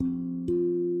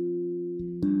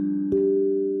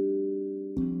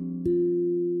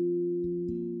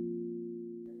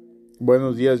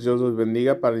Buenos días, Dios los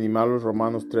bendiga. Para animar los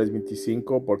Romanos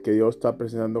 3:25, porque Dios está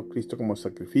presentando a Cristo como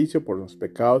sacrificio por los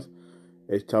pecados,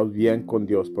 echados bien con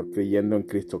Dios por creyendo en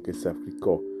Cristo que se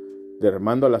sacrificó,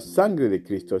 derramando la sangre de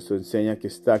Cristo. Eso enseña que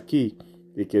está aquí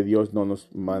y que Dios no nos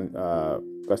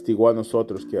castigó a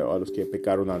nosotros, a los que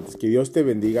pecaron antes. Que Dios te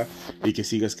bendiga y que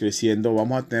sigas creciendo.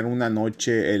 Vamos a tener una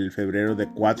noche el febrero de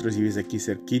 4, si vives aquí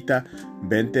cerquita.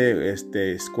 Vente,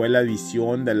 Escuela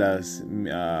Visión de las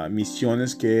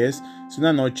misiones, que es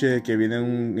una noche que viene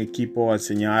un equipo a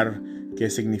enseñar qué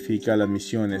significa las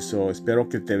misiones. Espero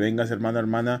que te vengas,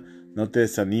 hermana. No te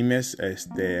desanimes.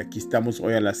 Aquí estamos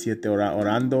hoy a las 7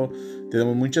 orando.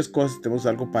 Tenemos muchas cosas, tenemos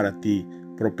algo para ti.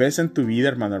 Propesa en tu vida,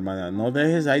 hermana. No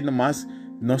dejes ahí nomás.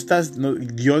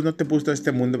 Dios no te puso a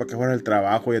este mundo para que fueras al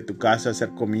trabajo y a tu casa a hacer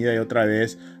comida y otra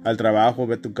vez al trabajo,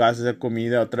 ve a tu casa a hacer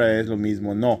comida, otra vez lo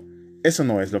mismo. No, eso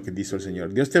no es lo que dice el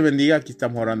Señor. Dios te bendiga. Aquí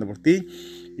estamos orando por ti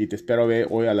y te espero ver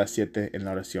hoy a las 7 en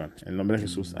la oración. En el nombre de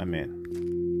Jesús, amén.